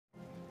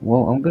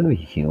Well, I'm gonna be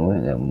healing,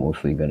 and I'm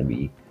mostly gonna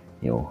be,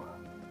 you know,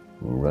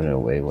 running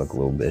away like a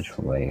little bitch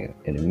from my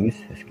enemies.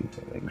 Excuse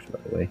my language, by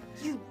the way.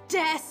 You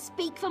dare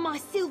speak for my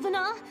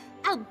Sylvanar?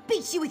 I'll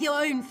beat you with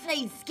your own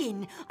flayed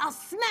skin. I'll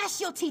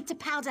smash your teeth to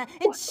powder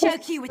and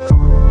choke you with...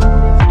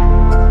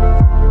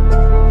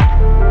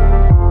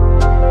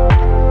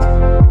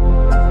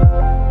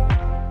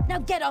 Now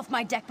get off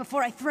my deck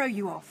before I throw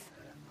you off.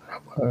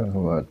 I'm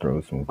gonna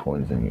throw some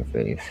coins in your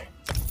face.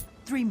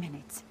 3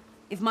 minutes.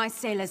 If my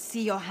sailors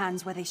see your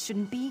hands where they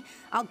shouldn't be,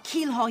 I'll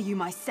keel-haul you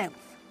myself.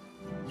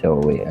 So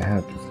wait, I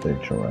have to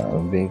search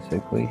around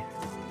basically.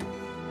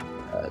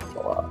 That's a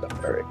lot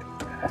of work.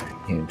 I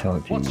can't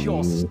talk to What's you.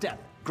 your step,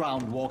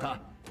 ground walker?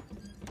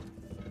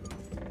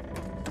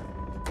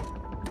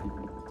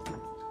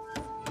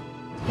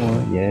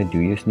 Oh yeah, do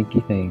your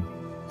sneaky thing.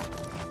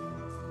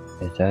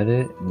 Is that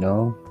it?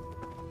 No?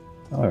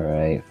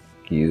 Alright,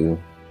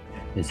 you.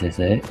 Is this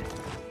it?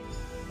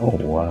 Oh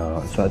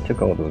wow, so I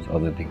took all those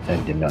other things I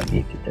did not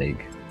need to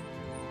take.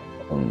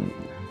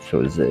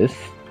 So is this?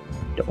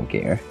 Don't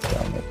care. Get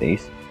on my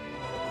face.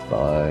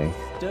 Bye.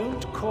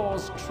 Don't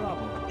cause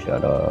trouble.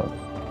 Shut up.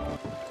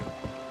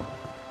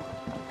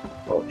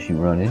 Oh, she's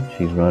running.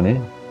 She's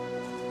running.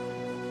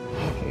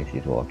 Okay,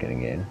 she's walking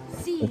again.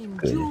 Seen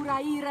good.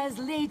 Juraira's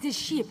latest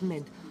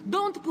shipment.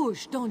 Don't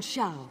push, don't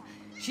shove.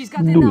 She's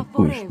got Don't enough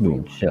for push,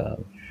 everyone. don't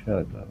shove.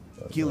 Shut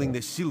up. Killing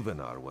the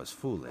Sylvanar was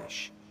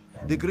foolish.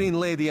 The Green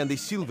Lady and the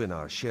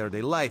Sylvanar shared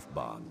a life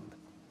bond.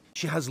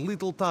 She has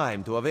little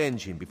time to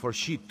avenge him before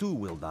she too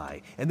will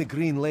die, and the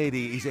Green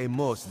Lady is a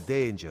most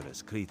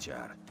dangerous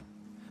creature.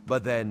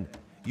 But then,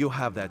 you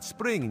have that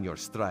spring in your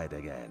stride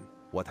again.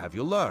 What have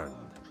you learned?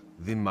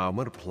 The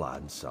Maumer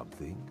planned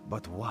something,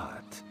 but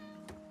what?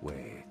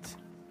 Wait.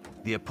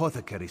 The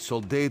apothecary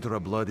sold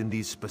Daedra blood in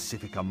these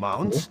specific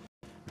amounts?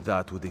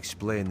 That would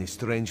explain the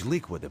strange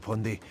liquid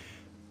upon the...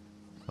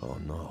 Oh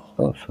no.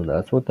 Oh, so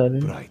that's what that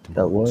is? Bright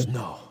That was?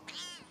 No.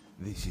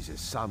 This is a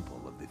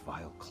sample of the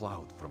vile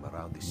cloud from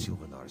around the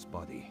Sylvanar's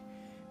body.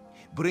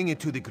 Bring it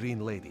to the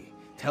Green Lady.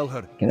 Tell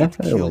her Can I it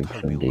find killed like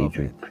her some beloved.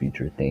 danger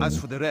creature thing? As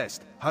for the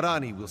rest,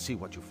 Harani will see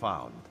what you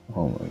found.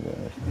 Oh my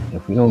gosh.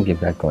 If we don't get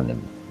back on the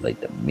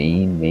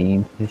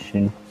main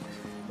mission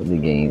of the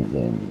game,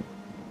 then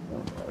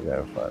I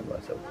gotta find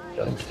myself a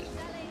dungeon.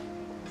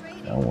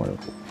 I don't wanna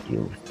go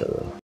deal with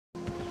stuff.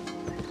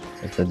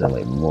 I said that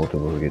like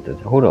multiple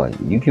times. Hold on,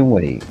 you can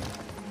wait.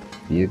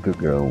 Be a good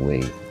girl,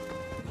 wait.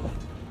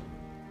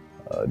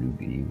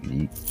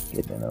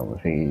 Get that out of my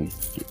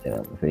face, get that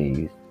out of my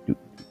face, get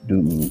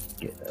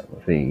that out of my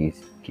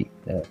face, get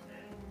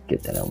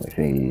that out of my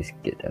face,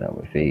 get that out of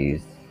my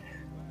face.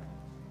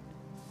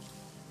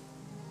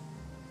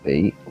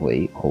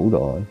 Wait, hold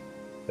on.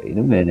 Wait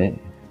a minute.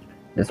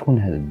 This one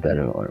has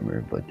better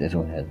armor, but this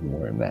one has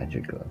more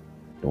magicka.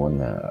 The one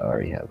that I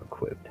already have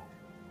equipped.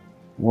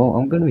 Well,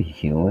 I'm gonna be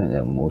healing, and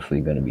I'm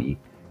mostly gonna be,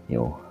 you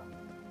know,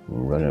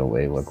 running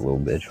away like a little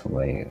bitch from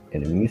my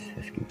enemies.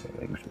 Excuse my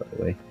language, by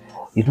the way.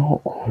 You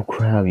know, oh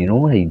crap, you know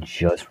what I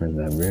just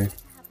remembered?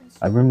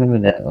 I remember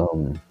that,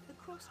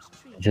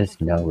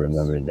 just now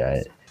remembered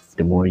that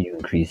the more you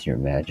increase your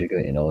magicka,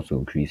 it also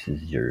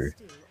increases your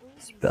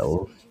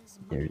spell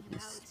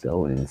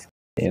and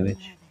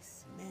damage.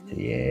 So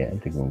yeah, I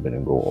think I'm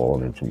gonna go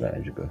all into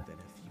magicka.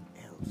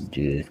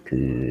 Just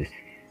cause,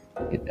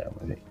 get down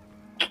with it.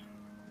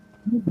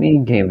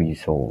 Me can't be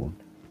sold.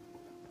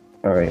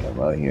 Alright, I'm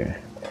out here.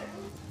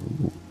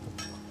 Ooh.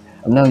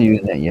 I'm not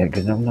using that yet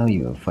because I'm not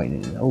even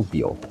fighting it. That would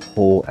be a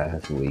whole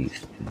ass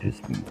waste to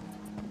just be, you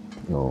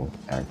know,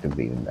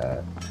 activating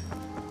that.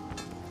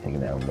 Thinking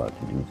that I'm about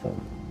to do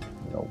something,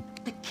 you know.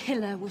 The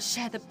killer will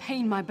share the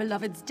pain my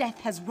beloved's death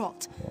has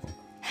wrought.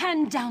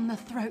 Hand down the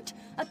throat,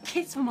 a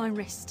kiss for my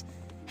wrist.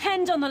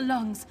 Hand on the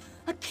lungs,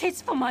 a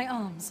kiss for my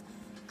arms.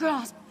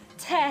 Grasp,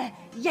 tear,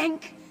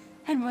 yank,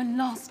 and one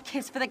last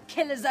kiss for the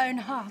killer's own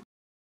heart.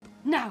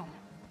 Now,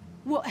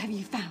 what have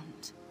you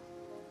found?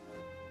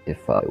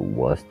 If I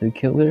was the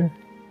killer,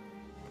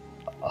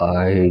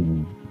 I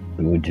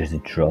would just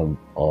jump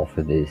off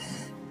of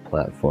this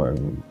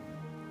platform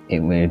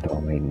and land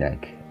on my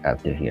neck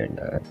after hearing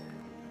that.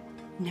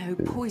 No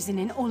poison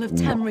in all of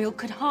Tamriel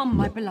could harm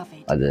my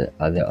beloved. Either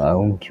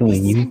I'm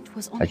killing you,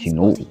 actually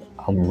no,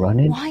 I'm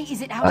running. Why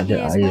is it out Either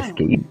here as I well?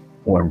 escape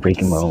or I'm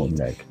breaking my own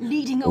neck.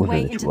 Leading Those are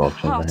away the into two the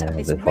options heart I of have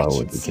this if I was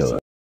wretched the city. killer.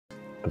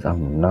 Because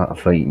I'm not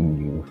fighting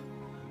you.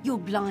 You're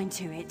blind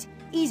to it,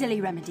 easily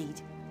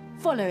remedied.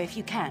 Follow if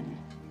you can.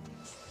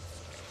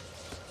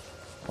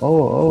 Oh,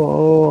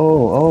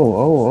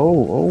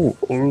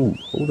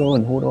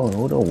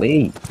 hold on,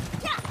 wait.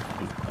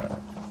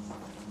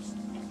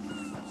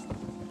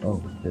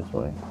 Oh, this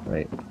way,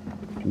 right.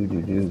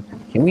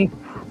 Can we?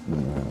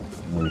 No,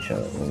 let me shut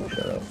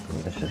up.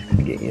 That's just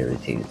gonna get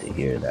irritated to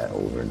hear that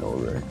over and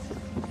over.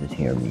 Just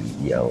hear me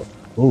yell,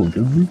 oh,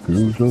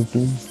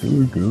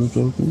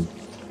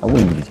 I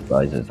wouldn't be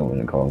surprised if someone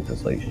in the comments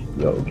is like,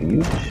 yo, can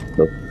you shut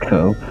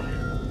up?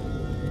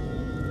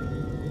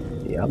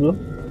 Diablo?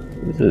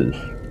 What is this?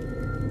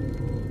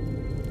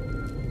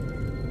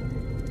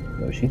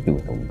 No, Yo, she's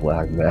doing some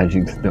black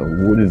magic stuff.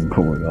 What is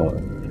going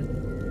on?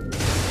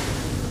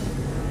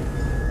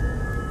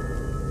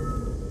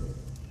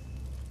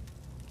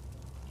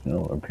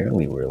 No,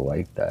 apparently we're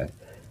like that.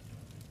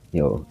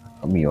 Yo,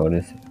 I'll be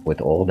honest,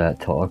 with all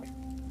that talk,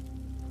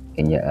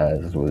 and your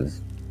ass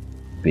was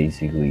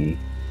basically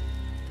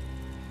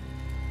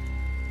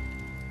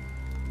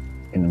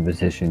in a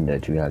position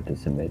that you have to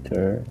submit to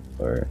her,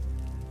 or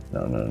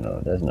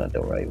no, that's not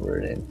the right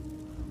wording.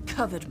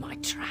 Covered my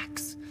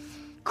tracks.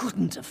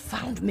 Couldn't have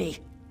found me.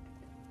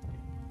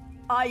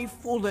 I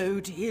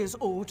followed his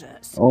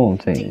orders. Oh, I'm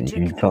saying,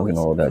 Dietrich you're talking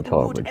all that the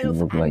talk, Wood but you Elf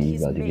look and like you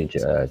his about to get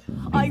your mate. ass beat.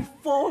 I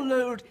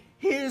followed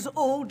his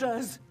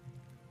orders.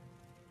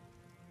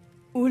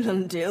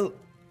 Ulandil,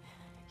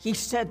 he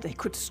said they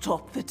could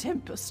stop the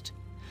Tempest.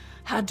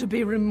 Had to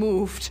be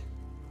removed.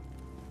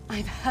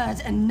 I've heard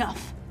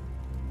enough.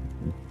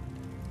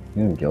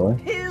 You gonna kill her?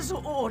 His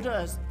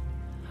orders.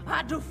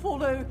 Had to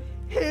follow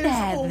his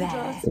There.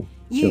 orders.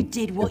 You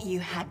did what you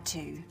had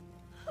to.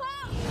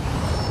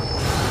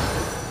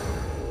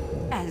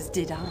 As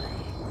did I.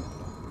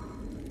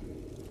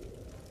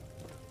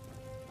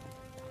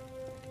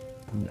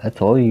 That's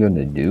all you're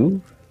gonna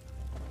do?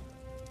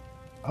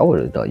 I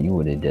would have thought you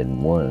would have done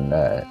more than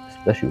that,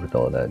 especially with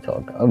all that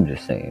talk. I'm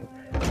just saying.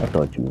 I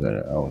thought you were gonna,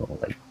 I don't know,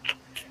 like,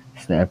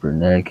 snap her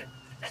neck,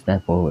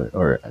 snap all,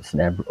 or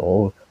snap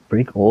all,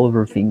 break all of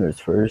her fingers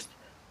first,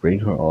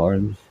 break her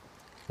arms,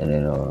 and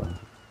then,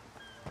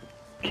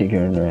 kick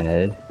her in her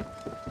head,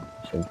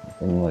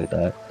 something like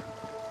that.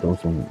 Throw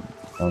some,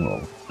 I don't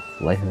know,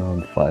 light her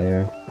on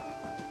fire,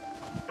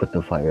 put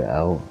the fire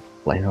out,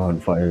 light her on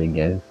fire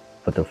again,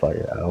 put the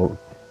fire out,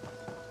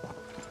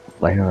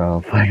 light her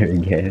on fire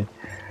again,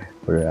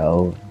 put her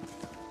out,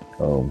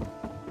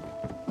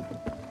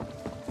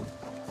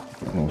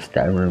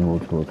 stab her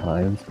multiple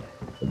times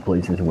in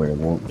places where it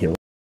won't kill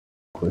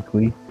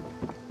quickly,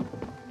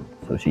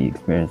 so she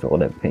experiences all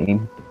that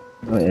pain,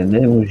 and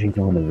then when she's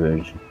on the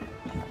verge,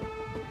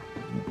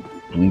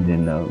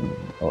 bleeding out,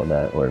 all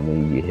that, or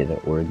maybe you hit an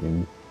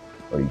organ,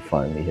 or you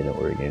finally hit an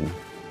organ,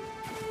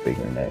 break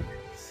her neck.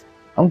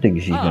 I don't think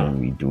she's gonna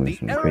be doing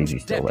some crazy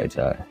stuff like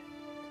that.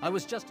 I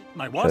was just...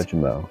 My what? Shut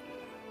your mouth.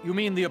 You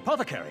mean the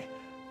apothecary?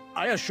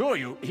 I assure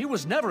you, he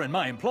was never in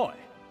my employ.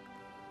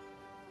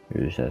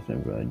 Your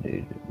assassin brought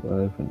Daedric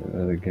blood from the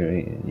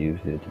apothecary and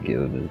used it to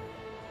kill the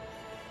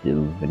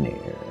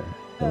Sylvaner.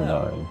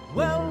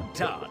 Well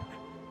done.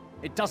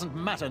 It doesn't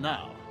matter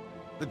now.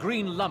 The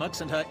green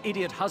Lummox and her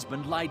idiot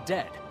husband lie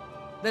dead.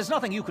 There's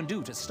nothing you can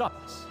do to stop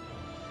us.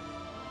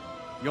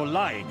 You're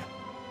lying.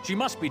 She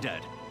must be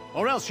dead,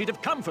 or else she'd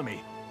have come for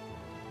me.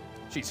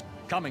 She's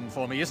coming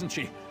for me, isn't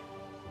she?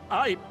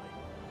 I'm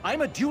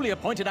a duly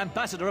appointed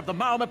ambassador of the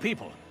Maoma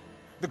people.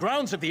 The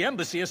grounds of the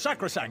embassy are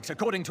sacrosanct,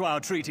 according to our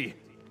treaty.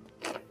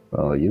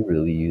 Oh, you're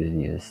really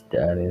using your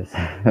status.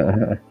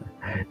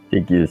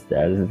 Think your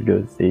status is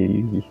gonna save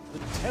you? The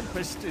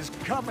Tempest is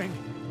coming.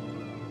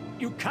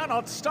 You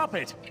cannot stop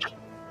it.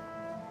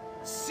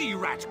 Sea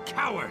rat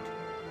coward!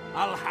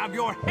 I'll have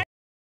your head.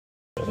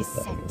 He's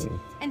sent,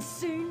 and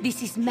soon...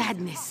 This is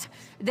madness.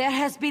 There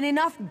has been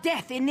enough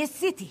death in this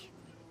city.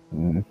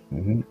 I'm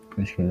going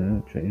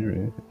after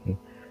him.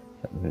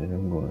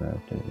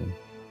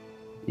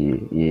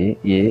 Yeah.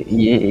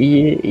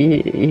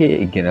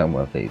 Get out of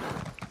my face.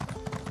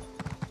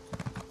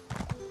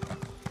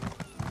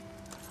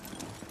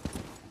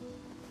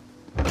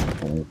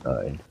 Almost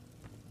died.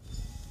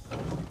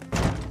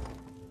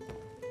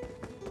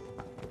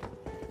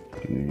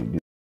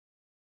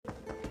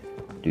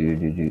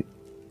 Do.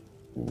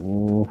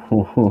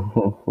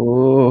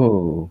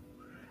 Ooh.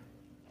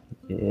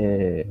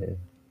 Yeah.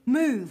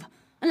 Move,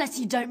 unless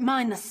you don't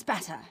mind the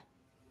spatter.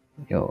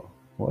 Yo,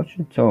 watch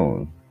your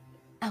tone.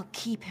 I'll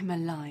keep him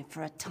alive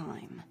for a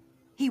time.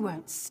 He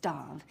won't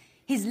starve.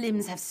 His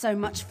limbs have so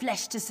much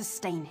flesh to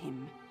sustain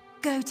him.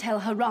 Go tell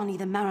Harani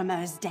the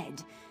Marama is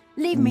dead.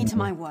 Leave me to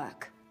my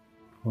work.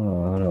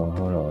 Hold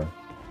on.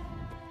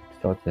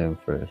 Talk to him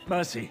first.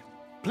 Mercy.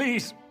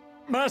 Please.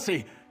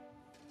 Mercy.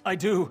 I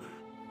do.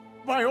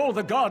 By all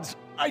the gods,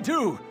 I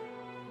do.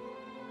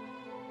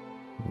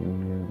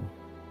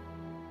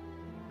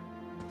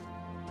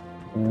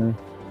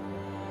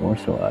 More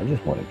so, I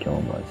just want to kill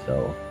him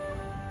myself.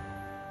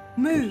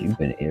 Move, You've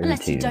been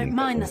unless you don't irritating me.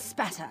 mind the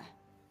spatter.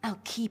 I'll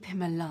keep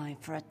him alive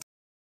for a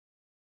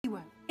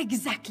time.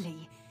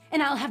 Exactly,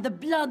 and I'll have the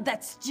blood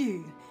that's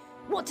due.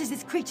 What does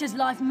this creature's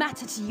life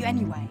matter to you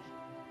anyway?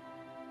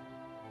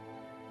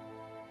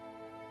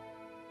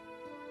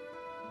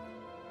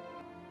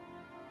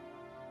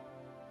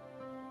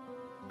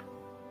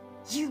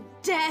 You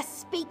dare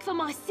speak for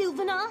my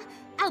Sylvaner?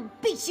 I'll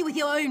beat you with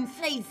your own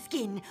flayed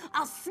skin.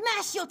 I'll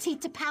smash your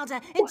teeth to powder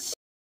and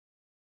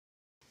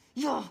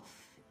You're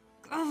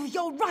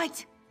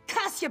right.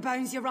 Curse your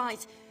bones, you're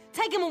right.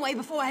 Take them away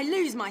before I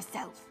lose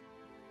myself.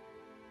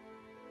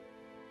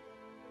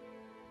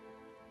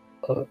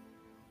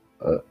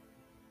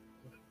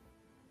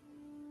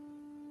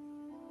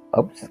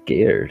 I'm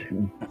scared.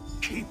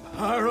 Keep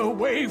her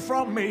away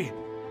from me.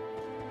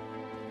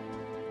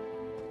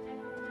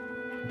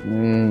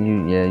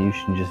 Yeah, you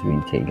should just be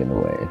taken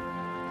away.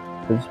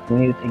 Because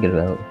when you think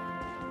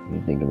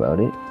about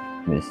it,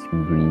 Miss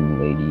Green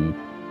Lady,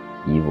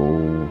 evil,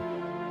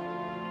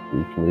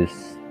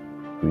 ruthless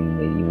Green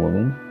Lady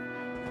woman.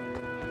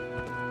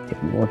 If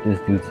you want this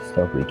dude to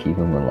suffer, keep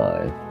him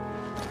alive.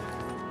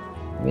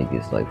 Make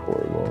his life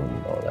horrible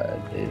and all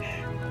that dish.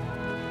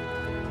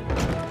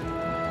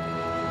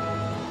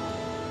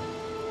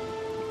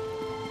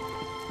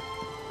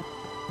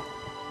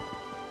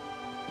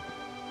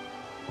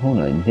 Hold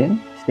on, didn't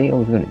you say I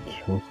was gonna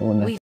kill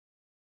someone?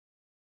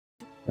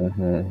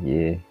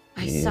 Yeah.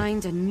 I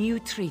signed a new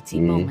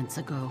treaty moments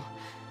ago.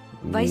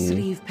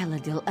 Vicereeve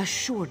Peladil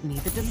assured me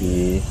that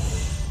the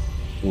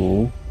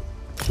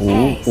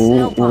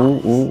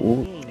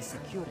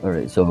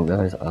Alright, so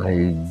guys,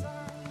 I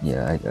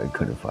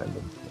couldn't find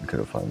him. I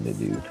couldn't find the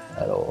dude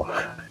at all.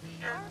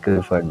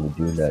 Couldn't find the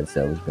dude that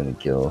said I was gonna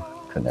kill.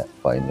 Could not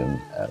find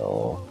him at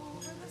all.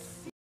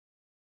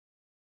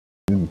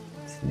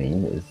 His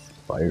name is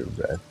Fire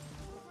Breath.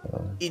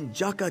 In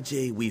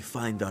Kaza'kee we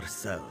find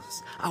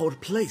ourselves, our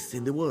place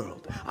in the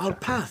world, our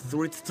path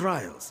through its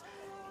trials.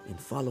 In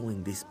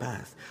following this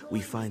path, we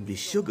find the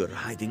sugar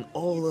hiding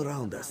all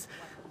around us.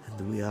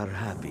 And we are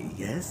happy,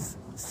 yes?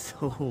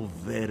 So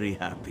very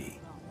happy.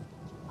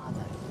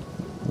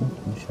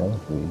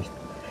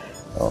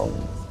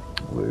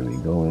 Where are we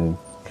going?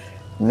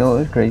 You know,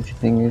 the crazy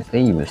thing is,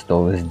 they even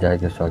stole his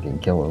dagger so I can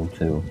kill him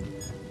too.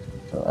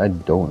 So I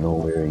don't know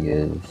where he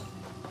is.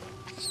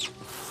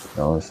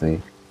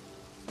 Honestly.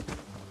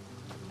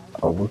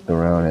 I looked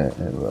around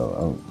and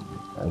well,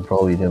 I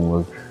probably didn't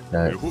look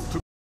that,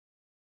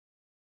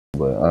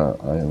 but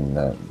I am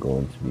not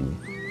going to be.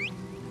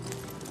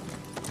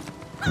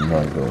 I'm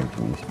not going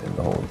to be spending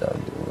the whole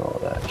time doing all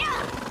that.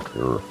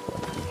 You're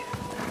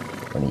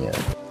funny as.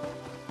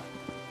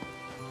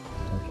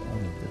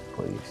 What is this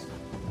place?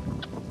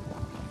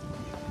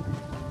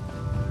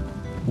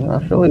 You know, I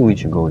feel like we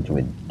should go to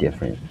a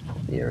different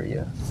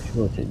area. We should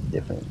go to a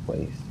different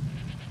place.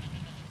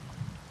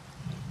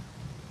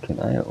 Can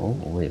I? Oh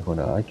wait, hold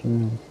on. I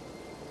can.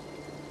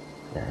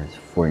 That's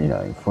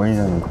 49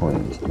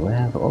 coins. Do I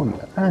have? Oh,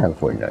 I have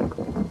 49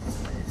 coins.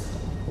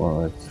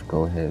 Well, let's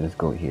go ahead. Let's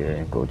go here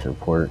and go to the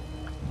port.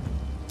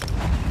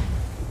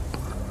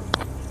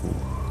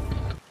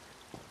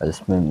 I just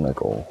spent like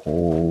a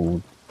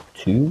whole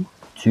two.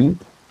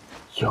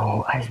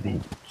 Yo, I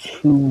spent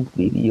 2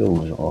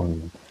 videos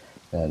on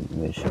that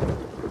mission,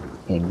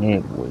 and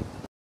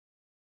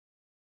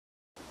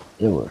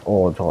it was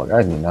all talk.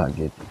 I did not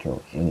get to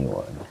kill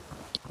anyone.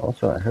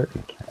 Also, I heard a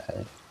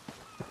cat.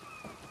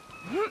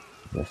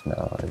 Just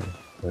now, I just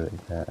heard a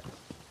cat.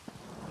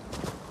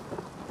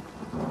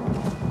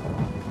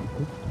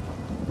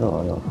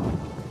 No.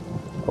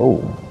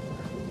 Oh.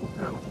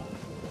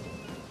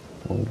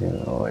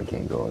 Okay. Oh, I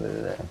can't go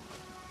under there.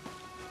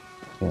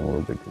 I'm a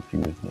little bit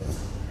confused now.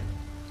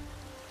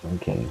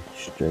 Okay,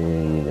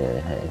 straight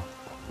ahead.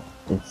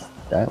 It's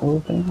that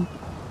little thing?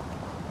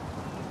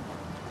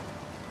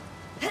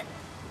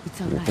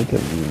 It's alright.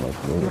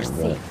 You're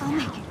safe. I'll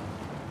make it.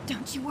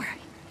 Don't you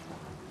worry.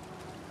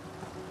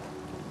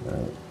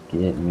 Alright,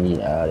 get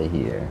me out of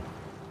here.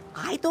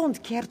 I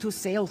don't care to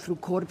sail through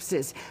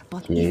corpses,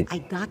 but if I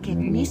dock at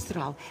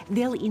Mistral,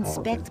 they'll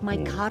inspect my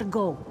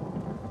cargo.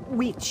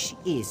 Which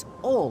is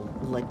all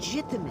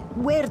legitimate.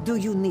 Where do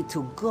you need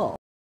to go?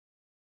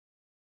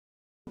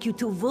 You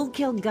to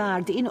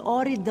Vulkelgard in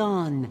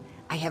Oridon.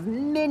 I have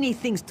many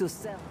things to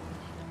sell.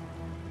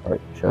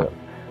 Alright, shut up.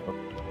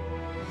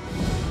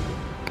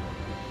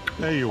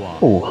 There you are.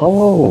 Oh,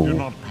 hello. Do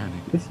not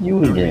panic. It's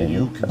you again.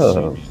 You can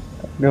Oh, see me.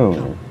 no.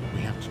 Come,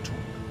 we have to talk.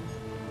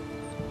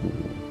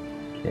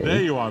 Okay.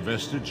 There you are,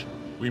 Vestige.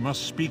 We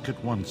must speak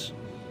at once.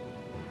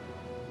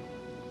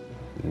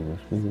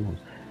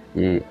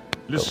 Yeah.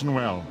 Listen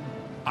well.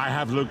 I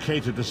have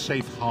located a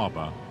safe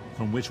harbor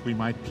from which we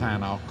might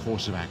plan our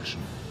course of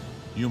action.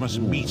 You must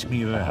meet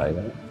me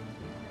there.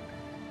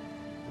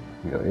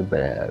 Yo, it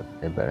better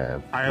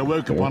have. I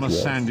awoke upon a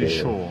sandy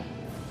sail. shore,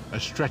 a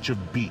stretch of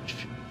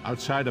beach,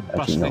 outside a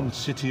bustling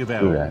city of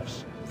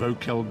elves,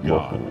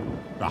 Vulkelgard.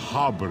 The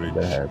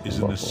harborage is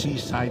in a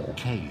seaside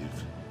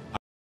cave.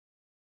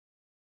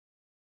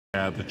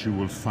 That you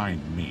will find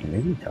me.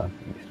 Maybe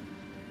talkies.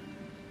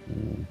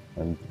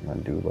 I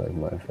do like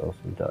myself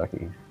some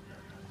talkies.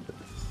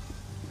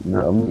 No,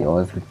 I'm gonna be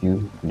honest with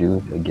you,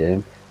 dude.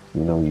 Again,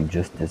 you know, you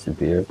just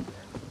disappeared.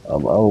 I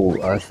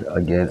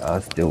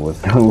still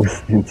was not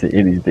listening to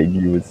anything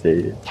you would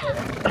say.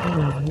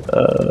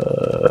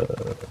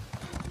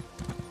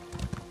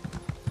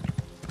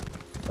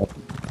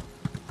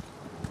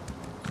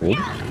 Really?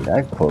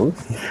 That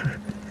close?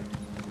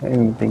 I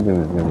didn't think it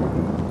was gonna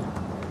be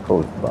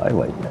close by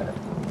like that.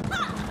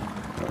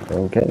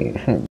 Okay.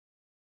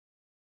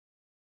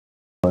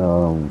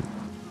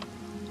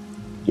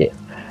 Yeah.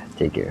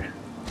 Take care.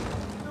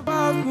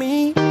 Above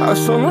me, I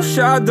saw no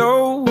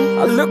shadow.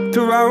 I looked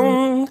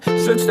around,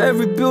 searched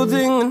every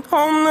building and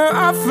home that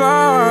I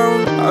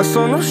found. I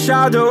saw no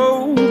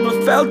shadow,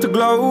 but felt a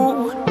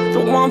glow. The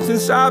warmth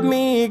inside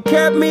me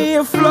kept me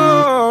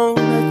afloat.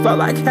 felt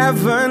like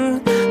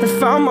heaven. They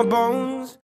found my bones.